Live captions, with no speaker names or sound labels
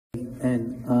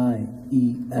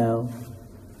SNIEL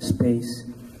space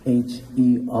HERNANDEZ.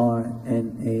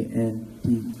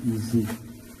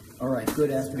 All right,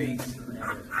 good afternoon, Mr.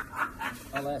 Hernandez.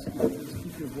 I'll ask you to please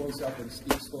keep your voice up and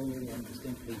speak slowly and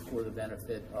distinctly for the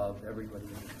benefit of everybody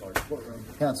in the large courtroom.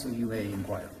 Counsel, you may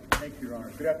inquire. Thank you, Your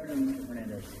Honor. Good afternoon, Mr.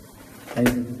 Hernandez. How you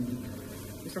doing?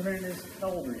 Mr. Hernandez, how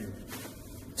old are you?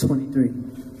 23.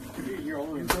 You're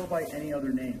older. Do you go by any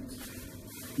other names?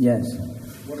 Yes.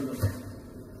 What are those?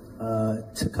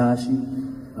 Takashi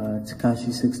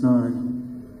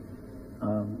 6IX9INE,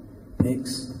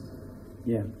 Pix.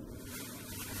 Yeah.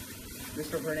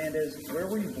 Mr. Hernandez, where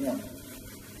were you born?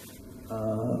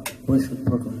 Bushwick,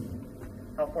 Brooklyn.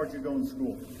 How far did you go in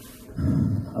school?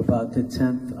 About the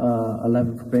 10th,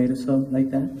 11th grade or so, like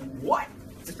that. What?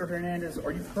 Mr. Hernandez,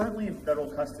 are you currently in federal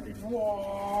custody?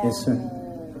 Yes, sir.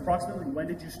 Approximately when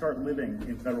did you start living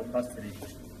in federal custody?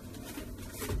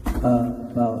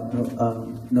 About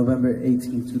November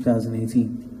 18,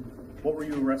 2018. What were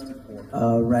you arrested for?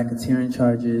 Racketeering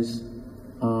charges,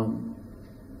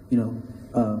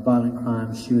 violent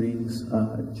crimes, shootings,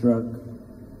 drug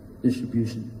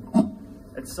distribution.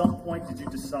 At some point, did you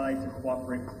decide to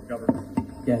cooperate with the government?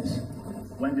 Yes.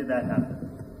 When did that happen?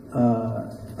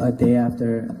 A day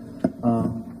after,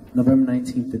 November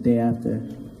 19th, the day after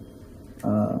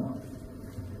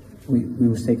we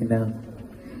was taken down.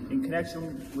 In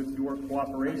connection with your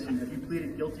cooperation, have you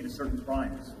pleaded guilty to certain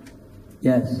crimes?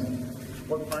 Yes.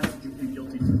 What crimes did you plead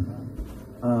guilty to?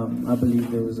 I believe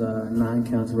there was 9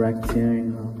 counts of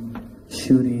racketeering,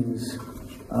 shootings,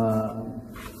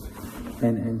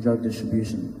 and drug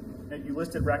distribution. And you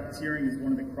listed racketeering as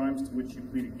one of the crimes to which you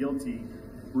pleaded guilty.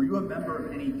 Were you a member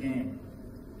of any gang?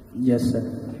 Yes, sir.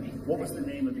 What was the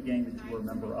name of the gang that you were a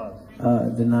member of?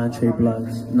 The Non-Trade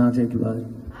Bloods. Non-Trade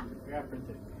Blood.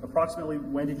 Approximately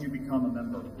when did you become a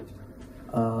member?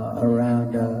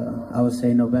 Around, I would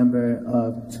say November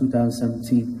of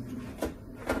 2017.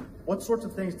 What sorts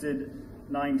of things did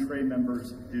 9 Trey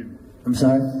members do? I'm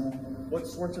sorry? What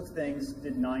sorts of things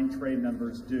did 9 Trey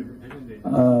members do?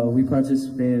 We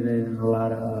participated in a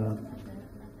lot of,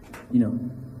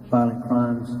 violent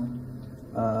crimes,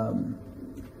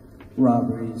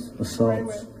 robberies,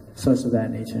 assaults, sorts of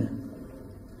that nature.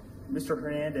 Mr.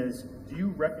 Hernandez, do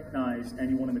you recognize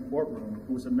anyone in the courtroom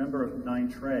who was a member of 9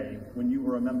 Trey when you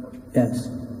were a member? Yes.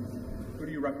 Who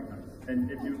do you recognize?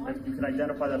 And if you can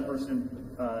identify that person,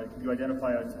 you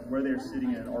identify where they're sitting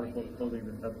in an article of clothing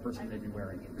that that person may be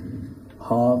wearing.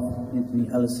 Hall, Anthony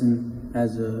Ellison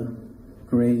has a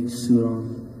gray suit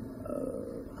on,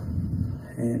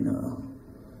 and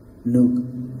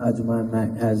Nuke, Ajumai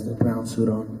Mac has the brown suit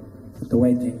on with the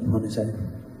white thing on his head.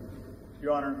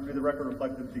 Your Honor, may the record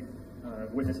reflect that the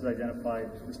witnesses identified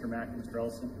Mr. Mack and Mr.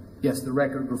 Ellison? Yes, the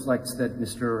record reflects that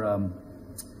Mr.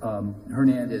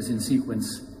 Hernandez, in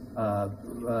sequence,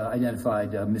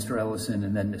 identified Mr. Ellison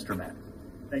and then Mr. Mack.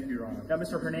 Thank you, Your Honor. Now,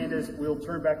 Mr. Hernandez, we'll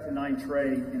turn back to 9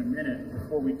 Trey in a minute.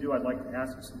 Before we do, I'd like to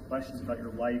ask you some questions about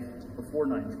your life before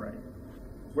 9 Trey.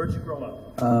 Where did you grow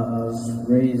up? I was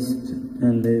raised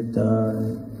and lived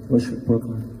Bushwick,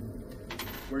 Brooklyn.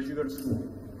 Where did you go to school?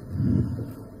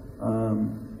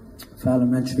 For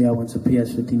elementary, I went to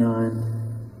PS59.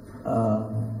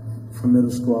 For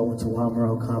middle school, I went to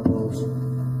Walmart Campos.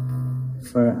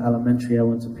 For elementary, I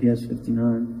went to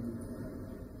PS59.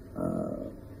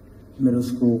 Middle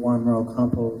school, Walmart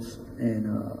Campos, and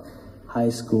high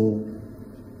school,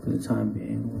 for the time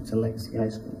being, went to Legacy High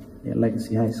School. Yeah,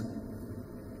 Legacy High School.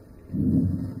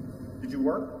 Did you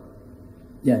work?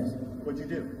 Yes. What'd you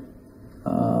do?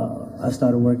 I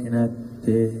started working at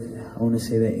I want to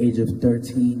say the age of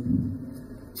 13.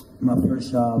 My first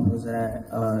job was at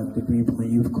the Greenpoint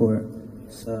Youth Court.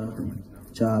 It's a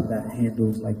job that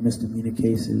handles like misdemeanor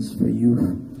cases for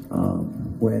youth,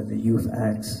 where the youth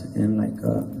acts in like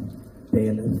a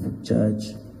bailiff,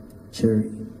 judge,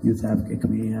 jury, youth advocate,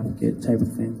 community advocate type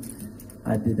of thing.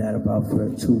 I did that about for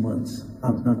 2 months.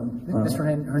 Mr.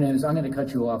 Hernandez, I'm going to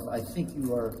cut you off. I think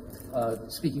you are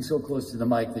speaking so close to the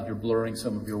mic that you're blurring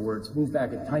some of your words. Move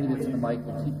back a tiny bit to the mic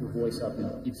and keep your voice up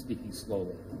and keep speaking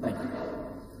slowly. Thank you.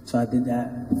 So I did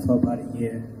that for about a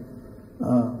year.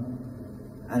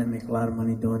 I didn't make a lot of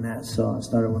money doing that, so I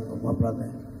started working with my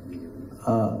brother,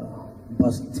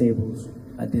 bussing tables.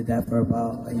 I did that for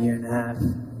about a year and a half.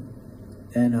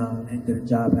 Then I did a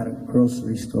job at a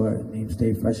grocery store named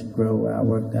Stay Fresh and Grill, where I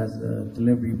worked as a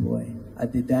delivery boy. I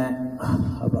did that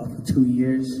about for 2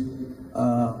 years.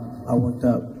 I worked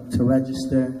up to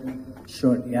register.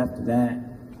 Shortly after that,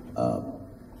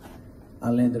 I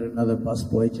landed another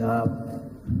busboy job,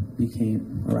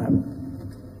 became a rapper.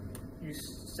 You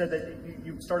said that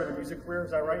you started a music career,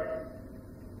 is that right?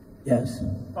 Yes.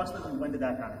 Approximately when did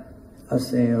that happen? I'll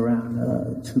say around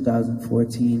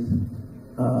 2014.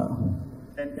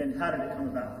 And how did it come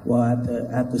about? Well,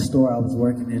 at the store I was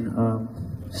working in,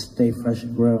 Stay Fresh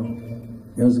and Grill,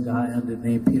 there was a guy under the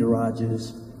name Peter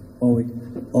Rogers,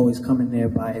 always coming there,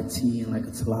 buy a tea and like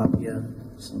a tilapia,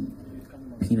 some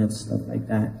peanuts, stuff like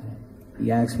that.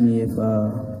 He asked me if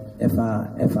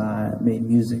I made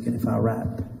music and if I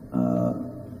rapped,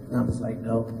 and I was like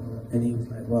no, and he was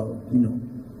like, well, you know,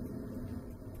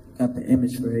 got the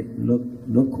image for it,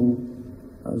 look cool.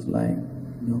 I was like,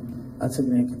 you know, I took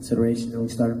it in consideration and we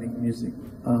started making music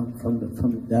from the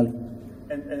deli.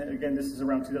 And again, this is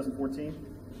around 2014?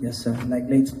 Yes, sir. Like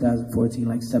late 2014,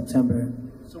 like September.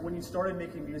 So when you started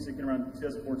making music in around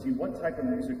 2014, what type of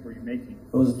music were you making?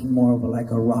 It was more of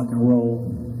like a rock and roll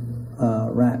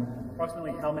rap.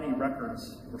 Approximately how many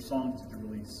records or songs did you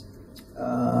release?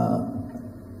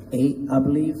 8, I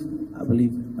believe. I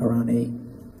believe around 8.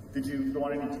 Did you go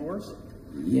on any tours?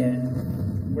 Yeah.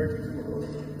 Where did you tour?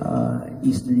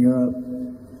 Eastern Europe.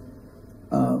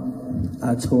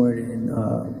 I toured in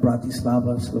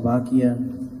Bratislava, Slovakia.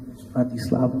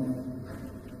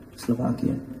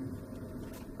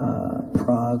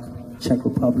 Prague, Czech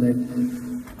Republic.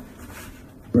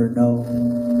 Brno,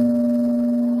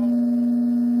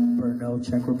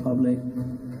 Czech Republic.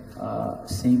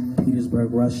 St.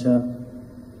 Petersburg, Russia.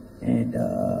 And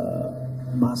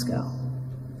Moscow.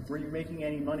 Were you making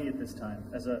any money at this time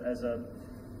as a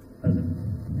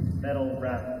metal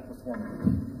rap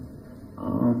performer?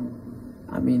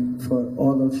 I mean, for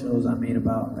all those shows, I made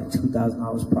about like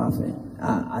 $2,000 profit.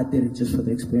 I did it just for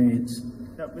the experience.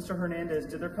 Now, Mr. Hernandez,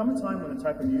 did there come a time when the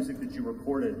type of music that you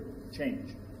recorded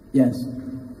changed? Yes.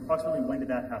 Approximately when did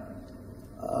that happen?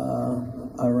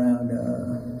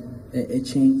 It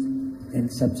changed in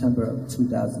September of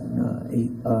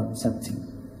 2017.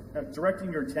 Now,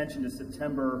 directing your attention to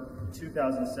September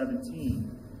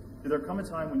 2017, did there come a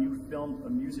time when you filmed a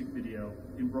music video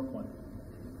in Brooklyn?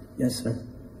 Yes, sir.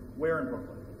 Where in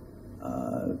Brooklyn?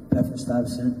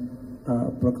 Bedford-Stuyvesant,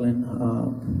 Brooklyn,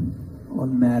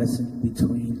 on Madison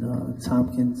between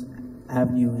Tompkins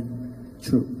Avenue and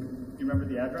True. Do you remember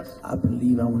the address? I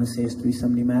believe, I want to say it's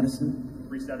 370 Madison.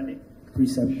 370?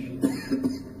 370.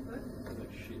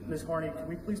 Ms. Harney, can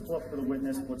we please pull up for the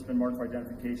witness what's been marked for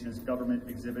identification as Government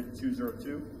Exhibit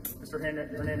 202? Mr.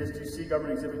 Hernandez, do you see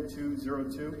Government Exhibit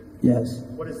 202? Yes.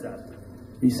 What is that?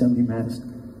 370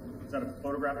 Madison. Is that a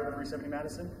photograph of 370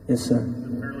 Madison? Yes, sir. Does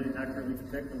it fairly accurately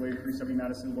depict the way 370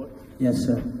 Madison looked? Yes,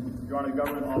 sir. Your Honor, the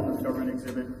Government offers Government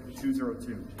Exhibit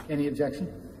 202. Any objection?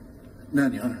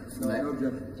 None, Your Honor. No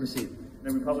objection. Received.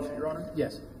 May we publish it, Your Honor?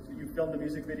 Yes. So you filmed the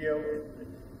music video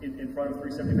in front of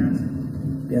 370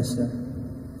 Madison? Yes, sir.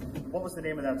 What was the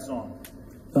name of that song?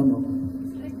 Gummo.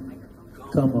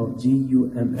 Gummo.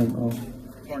 Gummo.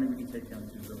 Harney, we can take down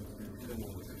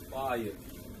 202. Fire.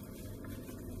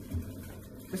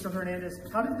 Mr. Hernandez,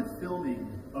 how did the filming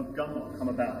of Gummo come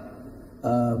about?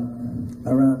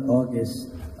 Around August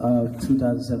of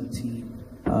 2017,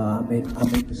 I made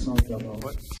the song Gummo.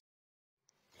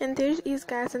 And there it is,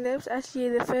 guys, and that was actually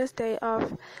the first day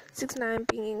of 6IX9INE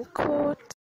being in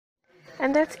court.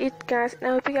 And that's it, guys, and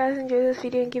I hope you guys enjoyed this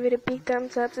video and give it a big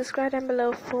thumbs up. Subscribe down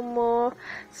below for more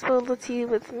Spill the Tea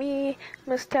with me,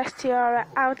 Mustache Tiara.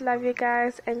 I would love you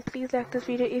guys, and please like this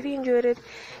video if you enjoyed it,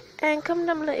 and comment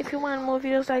down below if you want more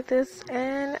videos like this,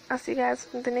 and I'll see you guys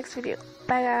in the next video.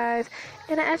 Bye, guys.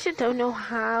 And I actually don't know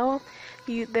how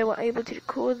they were able to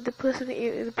record. The person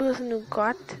who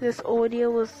got this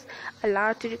audio was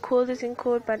allowed to record this in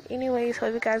court, but anyways,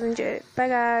 hope you guys enjoyed it. Bye,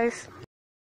 guys.